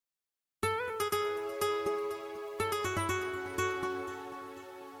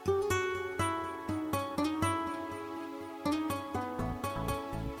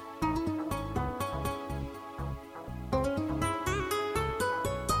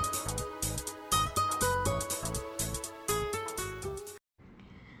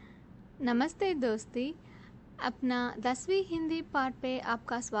नमस्ते दोस्ती, अपना 10वीं हिंदी पाठ पे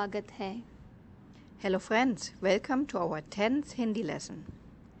आपका स्वागत है। Hello friends, welcome to our 10th Hindi lesson.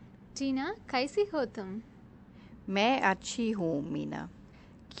 टीना, कैसी हो तुम? मैं अच्छी हूँ मीना।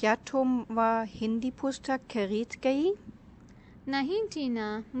 क्या तुम वह हिंदी पुस्तक खरीद गई? नहीं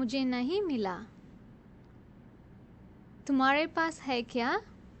टीना, मुझे नहीं मिला। तुम्हारे पास है क्या?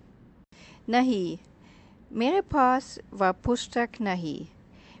 नहीं, मेरे पास वह पुस्तक नहीं,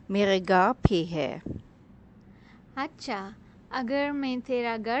 मेरे घर पे है। अच्छा, अगर मैं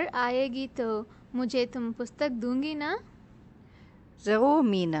तेरा घर आएगी तो मुझे तुम पुस्तक दूंगी ना? जरूर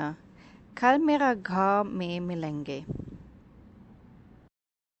मीना, कल मेरा घर में मिलेंगे।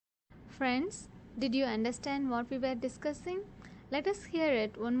 Friends, did you understand what we were discussing? Let us hear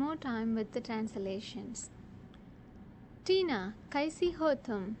it one more time with the translations. टीना, कैसी हो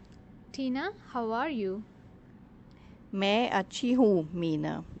तुम? टीना, how are you? मैं अच्छी हूँ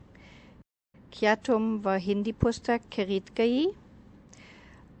मीना। क्या तुम वह हिंदी पुस्तक खरीद गई?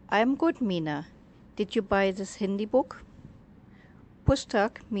 I am good Meena. Did you buy this Hindi book?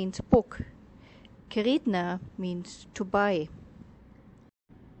 Pustak means book. खरीदना means to buy.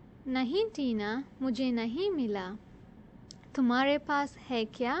 नहीं टीना, मुझे नहीं मिला। तुम्हारे पास है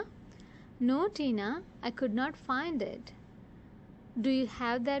क्या? No Tina, I could not find it. Do you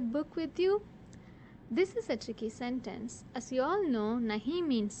have that book with you? This is a tricky sentence. As you all know, nahi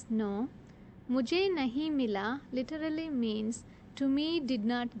means no. Mujhe nahi mila literally means to me did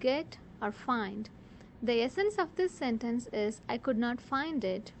not get or find. The essence of this sentence is I could not find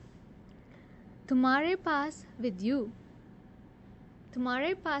it. Tumhare paas with you.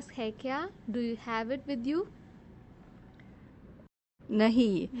 Tumhare paas hai kya? Do you have it with you?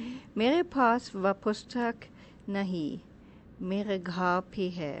 नहीं, मेरे पास वह पुस्तक नहीं, मेरे घर पे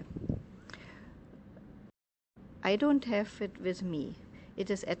है। I don't have it with me. It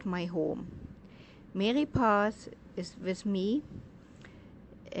is at my home. मेरे पास is with me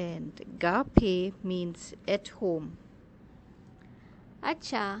and घर पे means at home.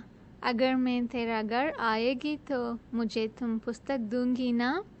 अच्छा, अगर मैं तेरा घर आएगी तो मुझे तुम पुस्तक दूंगी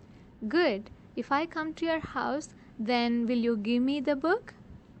ना? Good. If I come to your house, then will you give me the book?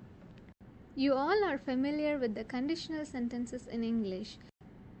 You all are familiar with the conditional sentences in English.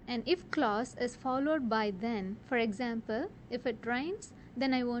 An if clause is followed by then. For example, if it rains,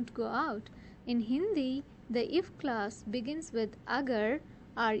 then I won't go out. In Hindi, the if clause begins with agar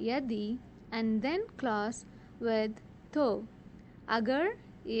or yadi and then clause with to. Agar,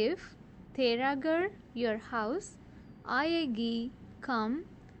 if, tera ghar, your house, aayegi, come,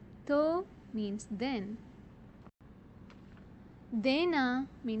 to means then. Dena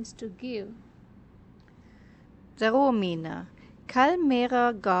means to give. जरूर मीना, कल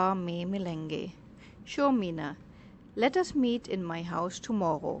मेरा घर में मिलेंगे। Sure Meena, let us meet in my house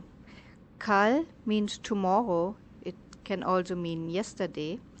tomorrow. Kal means tomorrow. It can also mean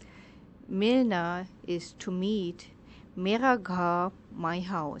yesterday. Milna is to meet. Mera ghar, my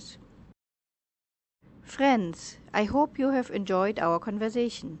house. Friends, I hope you have enjoyed our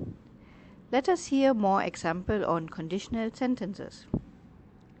conversation. Let us hear more example on conditional sentences.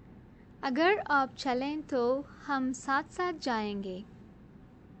 अगर आप चलें तो हम साथ साथ जाएंगे.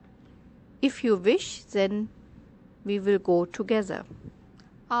 If you wish, then we will go together.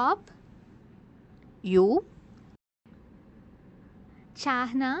 आप, You,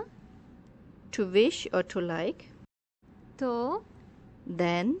 चाहना, to wish or to like. तो,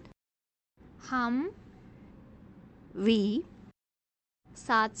 Then, हम, we,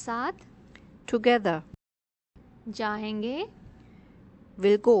 साथ साथ, together, जाएंगे.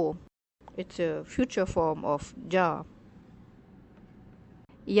 will go. It's a future form of ja.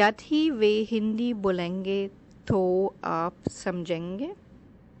 यदि वे हिंदी बोलेंगे तो आप समझेंगे?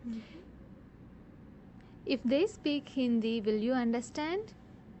 If they speak Hindi, will you understand?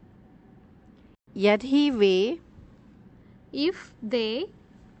 यदि वे If they,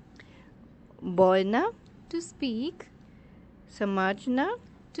 बोलना, to speak, समझना,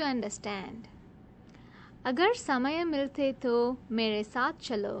 to understand. अगर समय मिलते तो मेरे साथ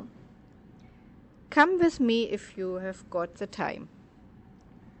चलो. come with me if you have got the time.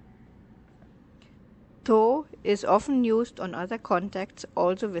 To is often used on other contexts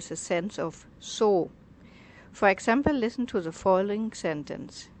also with a sense of so. For example, listen to the following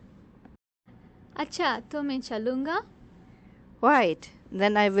sentence. अच्छा, तो मैं चलूँगा. Right,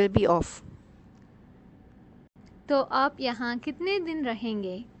 then I will be off. तो आप यहाँ कितने दिन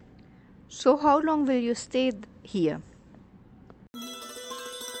रहेंगे? So how long will you stay here?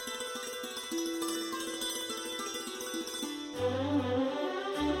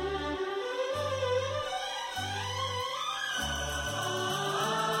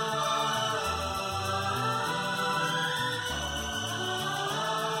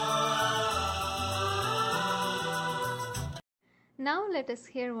 Now let us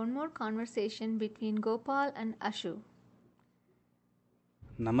hear one more conversation between Gopal and Ashu.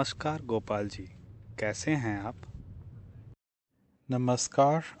 नमस्कार गोपाल जी, कैसे हैं आप?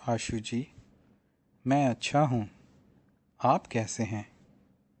 नमस्कार आशु जी, मैं अच्छा हूँ। आप कैसे हैं?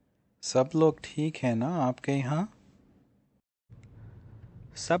 सब लोग ठीक हैं ना आपके यहाँ?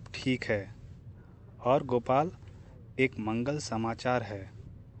 सब ठीक है। और गोपाल, एक मंगल समाचार है।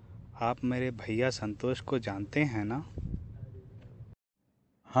 आप मेरे भैया संतोष को जानते हैं ना?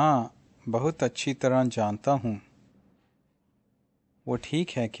 हाँ, बहुत अच्छी तरह जानता हूँ। वो ठीक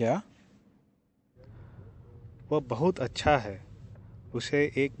है क्या? वो बहुत अच्छा है। उसे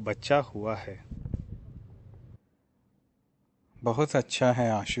एक बच्चा हुआ है। बहुत अच्छा है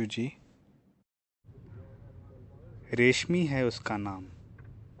आशु जी। रेशमी है उसका नाम।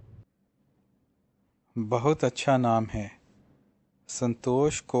 बहुत अच्छा नाम है।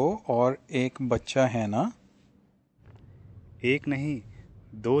 संतोष को और एक बच्चा है ना? एक नहीं,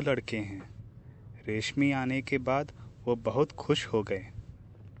 2 लड़के हैं। रेशमी आने के बाद वो बहुत खुश हो गए।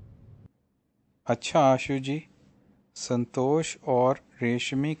 अच्छा आशु जी, संतोष और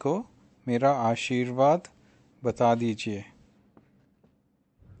रेशमी को मेरा आशीर्वाद बता दीजिए।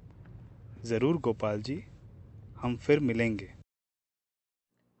 ज़रूर गोपाल जी, हम फिर मिलेंगे।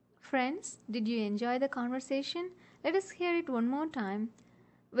 Friends, did you enjoy the conversation? Let us hear it one more time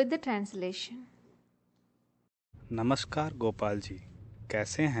with the translation. नमस्कार गोपाल जी,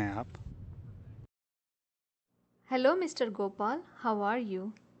 कैसे हैं आप? Hello, Mr. Gopal. How are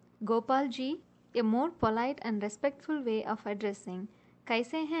you? Gopal ji, a more polite and respectful way of addressing.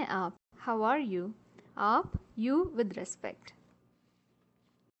 कैसे हैं आप? How are you? आप, you with respect.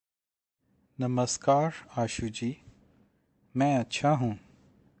 नमस्कार आशु जी, मैं अच्छा हूँ।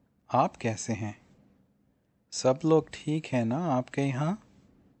 आप कैसे हैं? सब लोग ठीक हैं ना आपके यहाँ?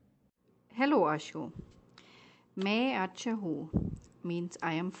 Hello, Ashu. मैं अच्छा हूँ means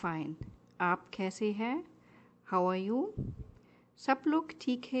I am fine. आप कैसे हैं? How are you? सब लोग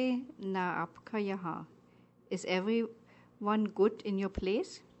ठीक है ना आपका यहाँ? Is everyone good in your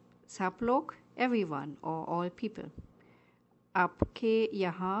place? सब लोग, everyone or all people. आपके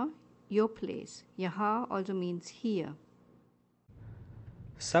यहाँ, your place. यहाँ also means here.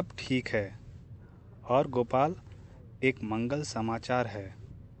 सब ठीक है। और गोपाल, एक मंगल समाचार है।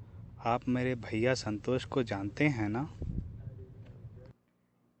 आप मेरे भैया संतोष को जानते हैं ना?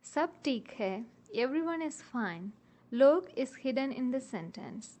 सब ठीक है. Everyone is fine. लोग is hidden in the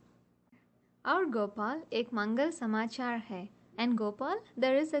sentence. और गोपाल, एक मंगल समाचार है. And Gopal,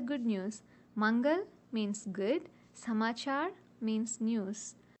 there is a good news. Mangal means good. समाचार means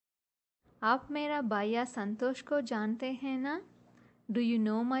news. आप मेरा भैया संतोष को जानते हैं ना? Do you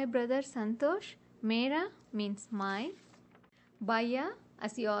know my brother Santosh? मेरा means my. भैया,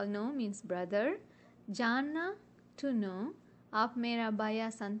 as you all know, means brother. जानना, to know. आप मेरा भैया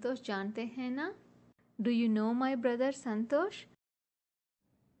संतोष जानते हैं ना? Do you know my brother Santosh?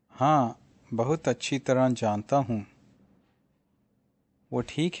 हाँ, बहुत अच्छी तरह जानता हूँ। वो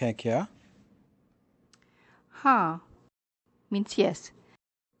ठीक है क्या? हाँ means yes.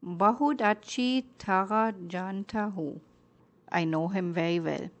 बहुत अच्छी तरह जानता हूँ. I know him very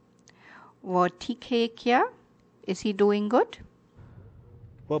well. वो ठीक है क्या? Is he doing good?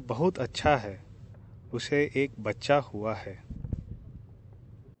 वो बहुत अच्छा है। उसे एक बच्चा हुआ है।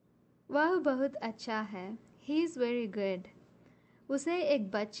 वह बहुत अच्छा है. He is very good. उसे एक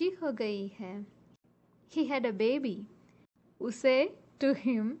बच्ची हो गई है. He had a baby. उसे, to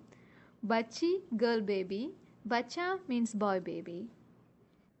him. बच्ची, girl baby. बच्चा means boy baby.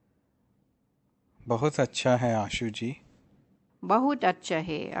 बहुत अच्छा है आशु जी। बहुत अच्छा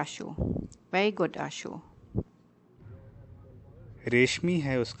है आशु. Very good आशु. रेशमी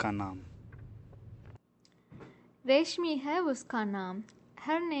है उसका नाम। रेशमी है उसका नाम.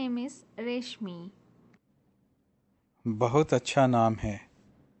 Her name is रेशमी. बहुत अच्छा नाम है।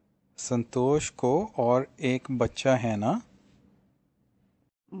 संतोष को और एक बच्चा है ना?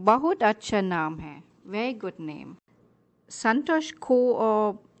 बहुत अच्छा नाम है. Very good name. संतोष को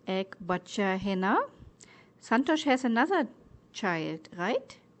और एक बच्चा है ना? Santosh has another child,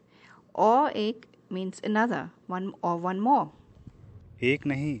 right? Or एक means another, one or one more. एक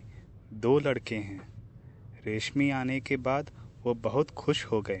नहीं, 2 लड़के हैं। रेशमी आने के बाद वो बहुत खुश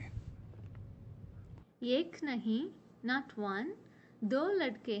हो गए। एक नहीं, not one. 2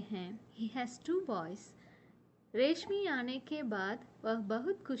 लड़के हैं. He has 2 boys. रेशमी आने के बाद वह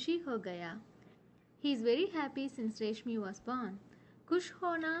बहुत खुशी हो गया. He is very happy since Reshmi was born. खुश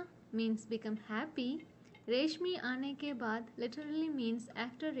होना means become happy. रेशमी आने के बाद literally means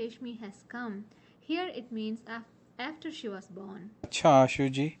after Reshmi has come. Here it means after she was born. अच्छा आशु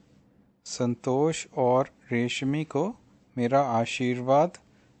जी, संतोष और रेशमी को मेरा आशीर्वाद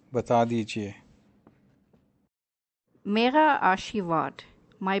बता दीजिए। मेरा आशीर्वाद,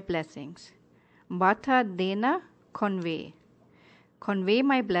 my blessings. Bata dena, convey. Convey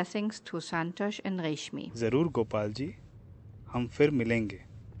my blessings to Santosh and Reshmi. ज़रूर गोपाल जी, हम फिर मिलेंगे।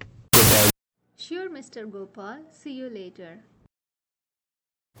 Sure, Mr. Gopal. See you later.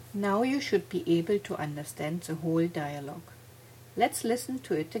 Now you should be able to understand the whole dialogue. Let's listen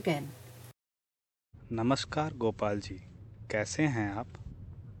to it again. नमस्कार गोपाल जी, कैसे हैं आप?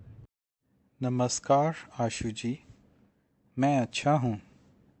 नमस्कार आशु जी, मैं अच्छा हूँ।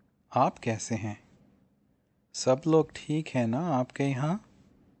 आप कैसे हैं? सब लोग ठीक हैं ना आपके यहाँ?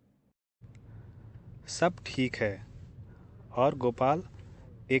 सब ठीक है। और गोपाल,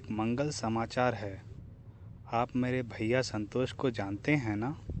 एक मंगल समाचार है। आप मेरे भैया संतोष को जानते हैं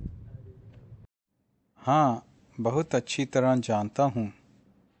ना? हाँ, बहुत अच्छी तरह जानता हूँ।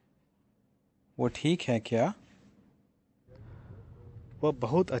 वो ठीक है क्या? वो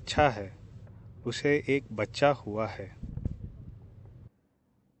बहुत अच्छा है। उसे एक बच्चा हुआ है।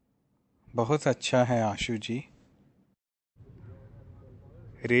 बहुत अच्छा है आशु जी।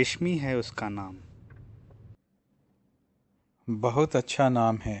 रेशमी है उसका नाम। बहुत अच्छा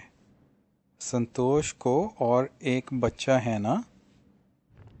नाम है। संतोष को और एक बच्चा है ना?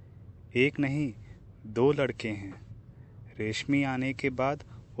 एक नहीं, 2 लड़के हैं। रेशमी आने के बाद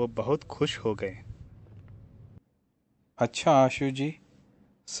वो बहुत खुश हो गए। अच्छा आशु जी,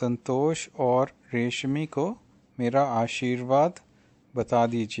 संतोष और रेशमी को मेरा आशीर्वाद बता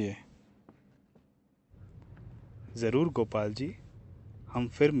दीजिए। ज़रूर गोपाल जी, हम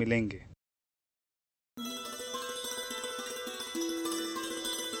फिर मिलेंगे।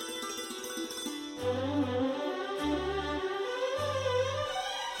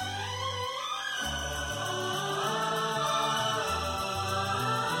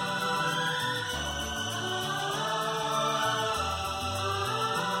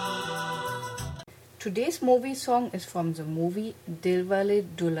 Today's movie song is from the movie Dilwale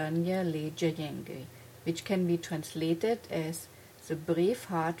Dulhania Le Jayenge, which can be translated as The Brave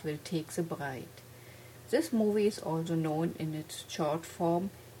Heart Will Take the Bride. This movie is also known in its short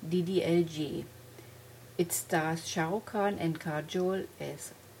form DDLJ. It stars Shah Rukh Khan and Kajol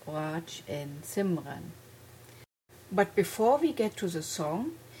as Raj and Simran. But before we get to the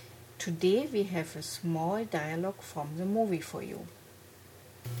song, today we have a small dialogue from the movie for you.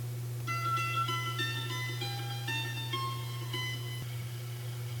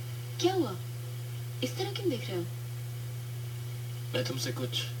 क्या हुआ? इस तरह क्यों देख रहे हो? मैं तुमसे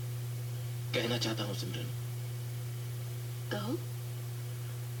कुछ कहना चाहता हूँ सिमरन। कहो।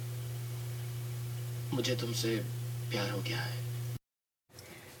 मुझे तुमसे प्यार हो गया है।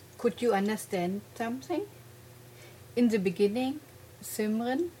 Could you understand something? In the beginning,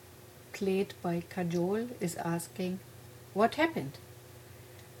 Simran, played by Kajol, is asking, "What happened?"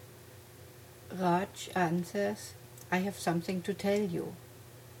 Raj answers, "I have something to tell you."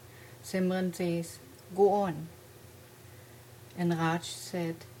 Simran says, "Go on." And Raj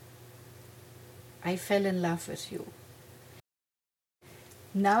said, "I fell in love with you."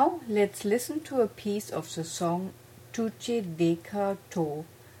 Now let's listen to a piece of the song Tujhe Dekha To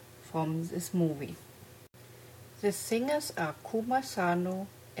from this movie. The singers are Kumar Sanu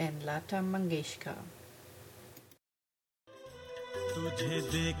and Lata Mangeshkar. तुझे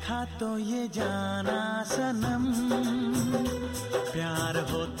देखा तो ये जाना सनम, प्यार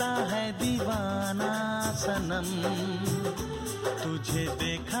होता है दीवाना सनम। तुझे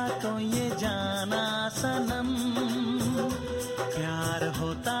देखा तो ये जाना सनम, प्यार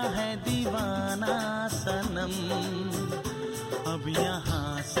होता है दीवाना सनम। अब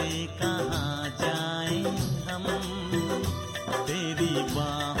यहाँ से कहाँ जाएं हम, तेरी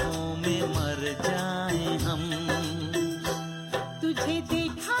बाहों में मर जाएं हम। तुझे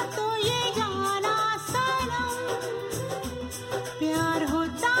देखा तो ये जाना सनम, प्यार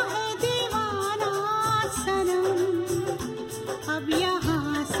होता है दीवाना सनम। अब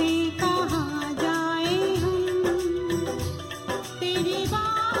यहाँ से कहाँ जाए हम, तेरी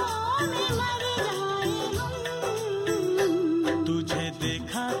बाहों में मर जाए हम। तुझे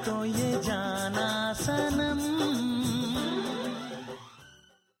देखा तो ये जाना सनम,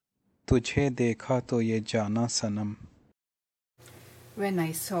 तुझे देखा तो ये जाना सनम। When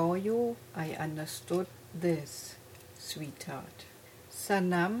I saw you, I understood this, sweetheart.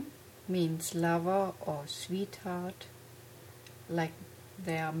 Sanam means lover or sweetheart, like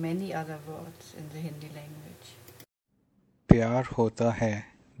there are many other words in the Hindi language. प्यार होता है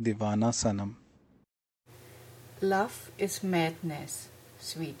दीवाना सनम। Love is madness,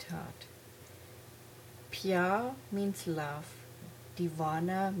 sweetheart. Pyar means love,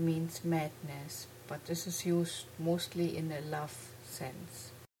 divana means madness, but this is used mostly in a love sense.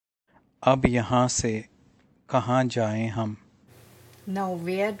 अब यहाँ से कहाँ जाएं हम? Now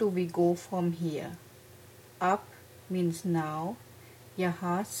where do we go from here? Up means now,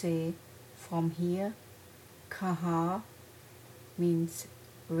 यहाँ से from here, कहाँ means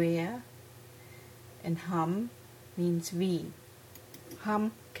where, and हम means we.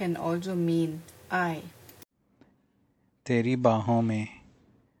 हम can also mean I. तेरी बाहों में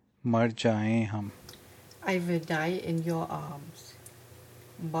मर जाएं हम. I will die in your arms.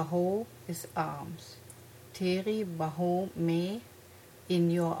 Baho is arms. Teri baho mein, in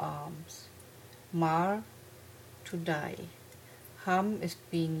your arms. Mar, to die. Ham is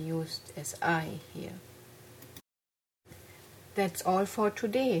being used as I here. That's all for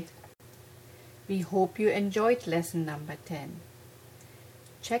today. We hope you enjoyed lesson number 10.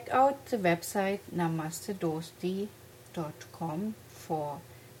 Check out the website namastedosti.com for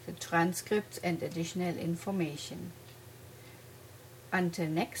the transcripts and additional information. Until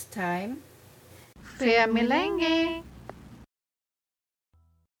next time, फिर मिलेंगे.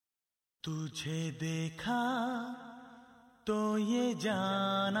 तुझे देखा तो ये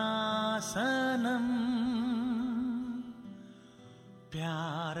जाना सनम,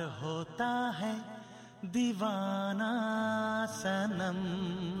 प्यार होता है दीवाना सनम.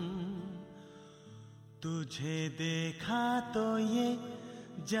 तुझे देखा तो ये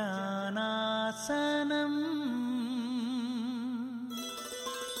जाना सनम.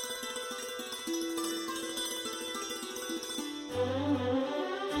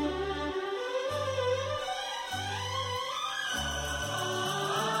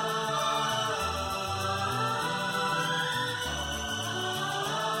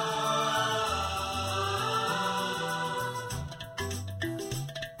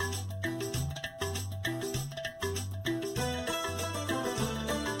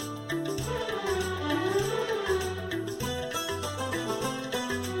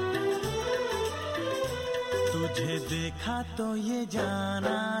 तुझे देखा तो ये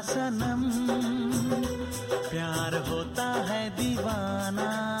जाना सनम, प्यार होता है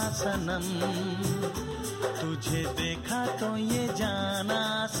दीवाना सनम. तुझे देखा तो ये जाना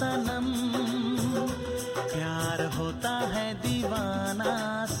सनम, प्यार होता है दीवाना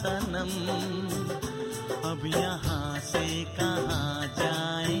सनम. अब यहाँ से कहाँ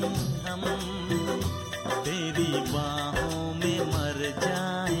जाएं हम, तेरी बाहों में मर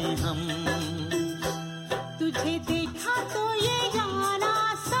जाएं हम. तुझे देखा तो ये जाना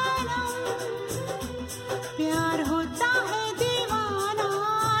सनम, प्यार होता है दीवाना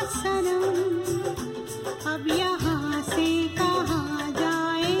सनम. अब यहाँ से कहाँ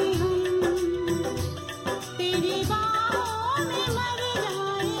जाए हम, तेरी बाहों में मर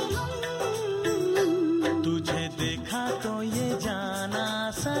जाए हम. तुझे देखा तो ये जाना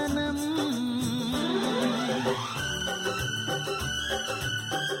सनम.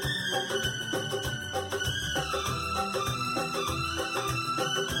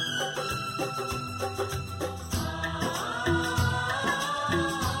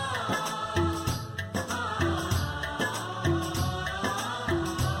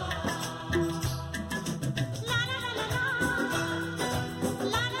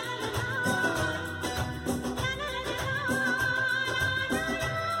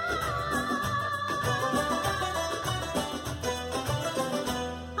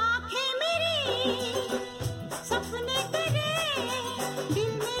 आँखें मेरी सपने तेरे,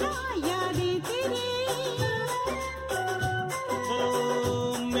 दिल मेरा यादें तेरी. ओ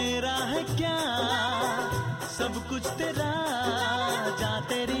मेरा है क्या सब कुछ तेरा, जा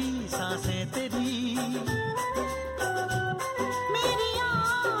तेरी सांसें तेरी. मेरी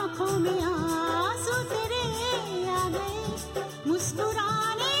आँखों में आंसू तेरे आ गए,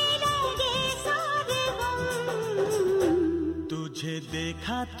 मुस्कुराने लगे सारे गम. तुझे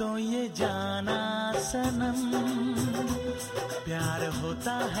देखा तो ये जाना सनम, प्यार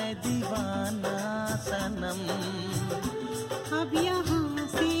होता है दीवाना सनम. अब यहाँ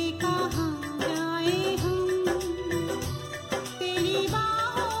से कहाँ जाए हम, तेरी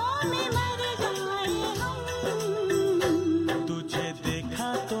बाहों में मर जाए हम. तुझे देखा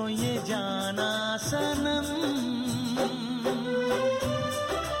तो ये जाना सनम.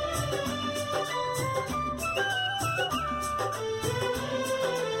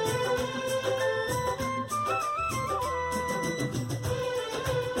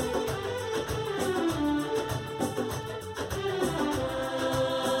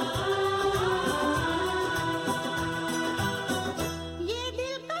 ये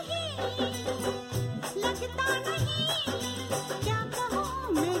दिल कहीं लगता नहीं, क्या कहूँ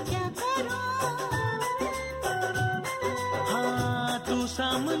मैं क्या करूँ. हाँ तू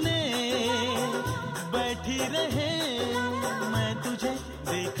सामने ही रहे, मैं तुझे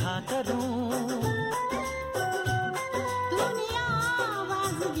देखा करूं। तूने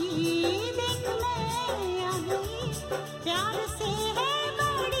आवाज दी, देख मैं आ गई, प्यार से है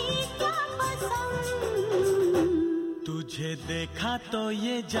बड़ी क्या पसंद। तुझे देखा तो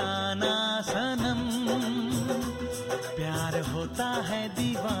ये जाना सनम, प्यार होता है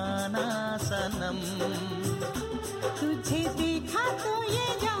दीवाना सनम। तुझे देखा तो ये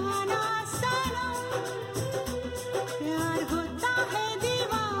जाना सनम, प्यार होता है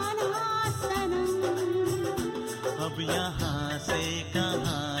दीवाना सनम। अब यहाँ